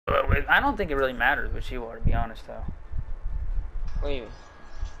I don't think it really matters what you are, to be honest, though. What do you mean?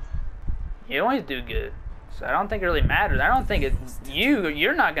 You always do good. So I don't think it really matters. I don't think it's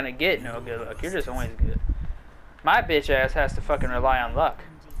you're not gonna get no good luck. You're just always good. My bitch ass has to fucking rely on luck.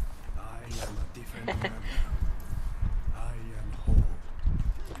 I am a different man. I am whole.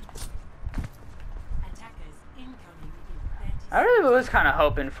 I really was kind of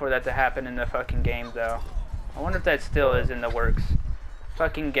hoping for that to happen in the fucking game, though. I wonder if that still is in the works.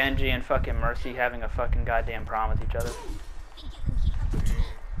 Fucking Genji and fucking Mercy having a fucking goddamn problem with each other.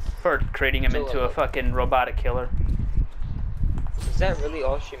 For creating him into a fucking robotic killer. Is that really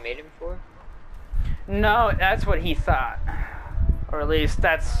all she made him for? No, that's what he thought. Or at least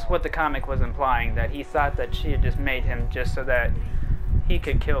that's what the comic was implying, that he thought that she had just made him just so that he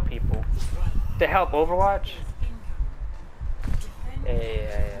could kill people. To help Overwatch?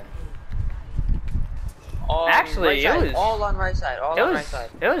 Yeah. Actually, right it was all on right side. Right side.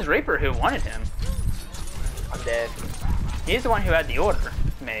 It was Reaper who wanted him. I'm dead. He's the one who had the order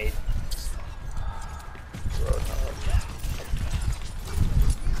made.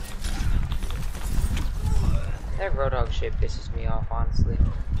 That Roadhog shit pisses me off, honestly.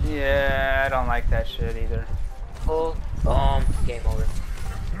 Yeah, I don't like that shit either. Full game over.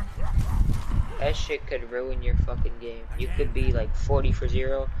 That shit could ruin your fucking game. You could be like 40 for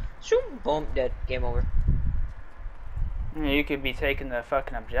 0. Shoom, boom, dead. Game over. You could be taking the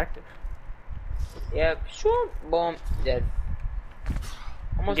fucking objective. Yeah, shoom, boom, dead.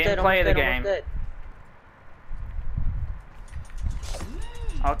 Almost dead, Gameplay of the game. almost dead.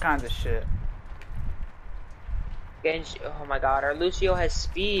 All kinds of shit. Genji, oh my god, our Lucio has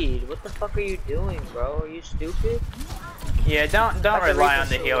speed. What the fuck are you doing, bro? Are you stupid? Yeah, don't rely on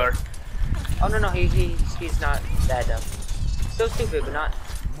the healer. Oh no, he's not that dumb. Still stupid, but not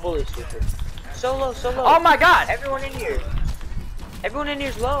fully stupid. Solo. Oh my god! Everyone in here. Everyone in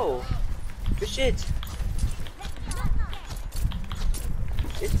here's low. Good shit.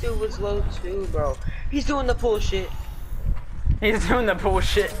 This dude was low too, bro. He's doing the bullshit. He's doing the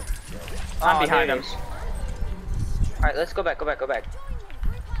bullshit. I'm behind him. Alright, let's go back. Come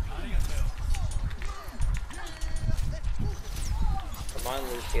on,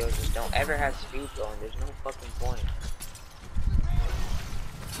 Lucio, just don't ever have speed going. There's no fucking point.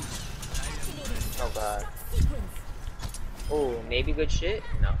 Oh god. Oh, maybe good shit?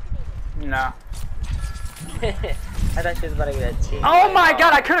 No. No. I thought she was about to get a team. Oh my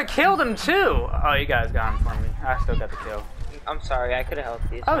god, I could have killed him too! Oh, you guys got him for me. I still got the kill. I'm sorry, I could have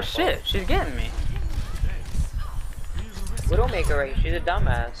helped you. Oh shit, she's getting me. Widowmaker, right? She's a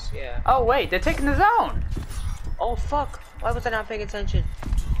dumbass, yeah. Oh wait, they're taking the zone! Oh fuck! Why was I not paying attention?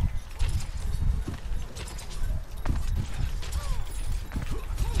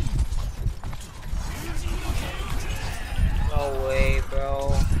 No way,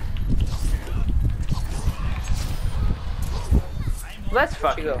 bro. Let's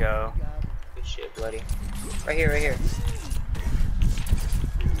fucking go. Good shit, buddy. Right here.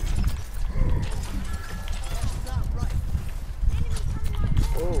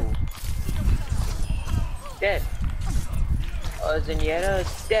 Ooh. Dead. Zenyatta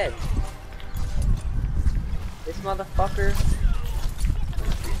is dead. This motherfucker.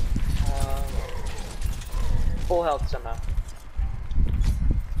 Full health somehow.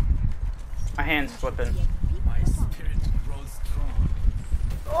 My hand's slipping.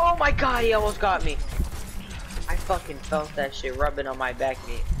 Oh my god, he almost got me. I fucking felt that shit rubbing on my back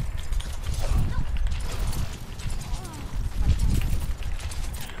meat.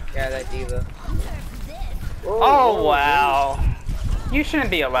 Yeah, that diva. Oh wow. You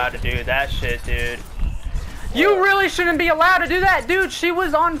shouldn't be allowed to do that shit, dude. You really shouldn't be allowed to do that, dude. She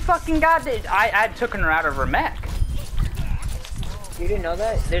was on fucking goddamn. I took her out of her mech. You didn't know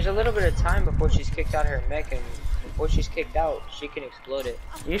that? There's a little bit of time before she's kicked out of her mech, and before she's kicked out, she can explode it.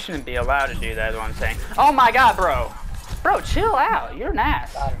 You shouldn't be allowed to do that, is what I'm saying. Oh my god, bro. Bro, chill out. You're an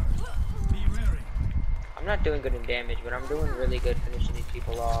ass. I'm not doing good in damage, but I'm doing really good finishing these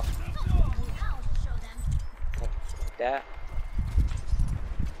people off. Like that.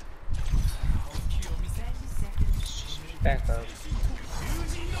 Back up.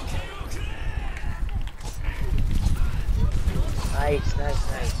 Nice.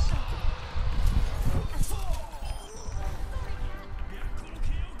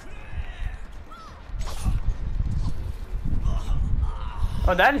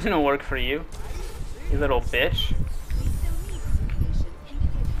 Oh, that didn't work for you. You little bitch.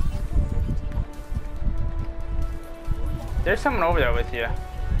 There's someone over there with you.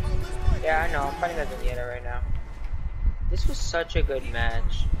 Yeah, I know. I'm fighting that Zenyatta right now. This was such a good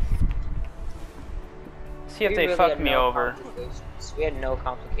match. See if We they really fuck had me no over. complications. We had no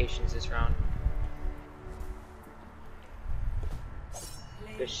complications this round.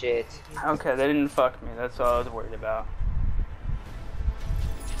 Good shit. Okay, they didn't fuck me. That's all I was worried about.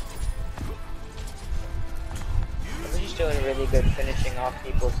 I was just doing really good finishing off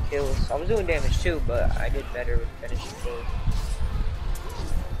people's kills. I was doing damage too, but I did better with finishing kills.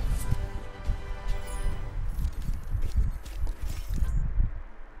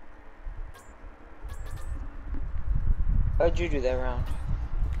 How'd you do that round?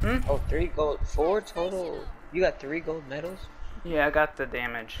 Hmm? Oh, 3 gold, 4 total. You got 3 gold medals? Yeah, I got the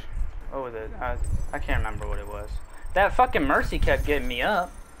damage. What was it? I can't remember what it was. That fucking Mercy kept getting me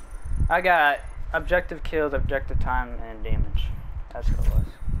up. I got objective kills, objective time, and damage. That's what it was.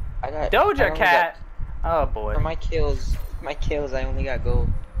 I Doja only Cat! Oh boy. For my kills, I only got gold.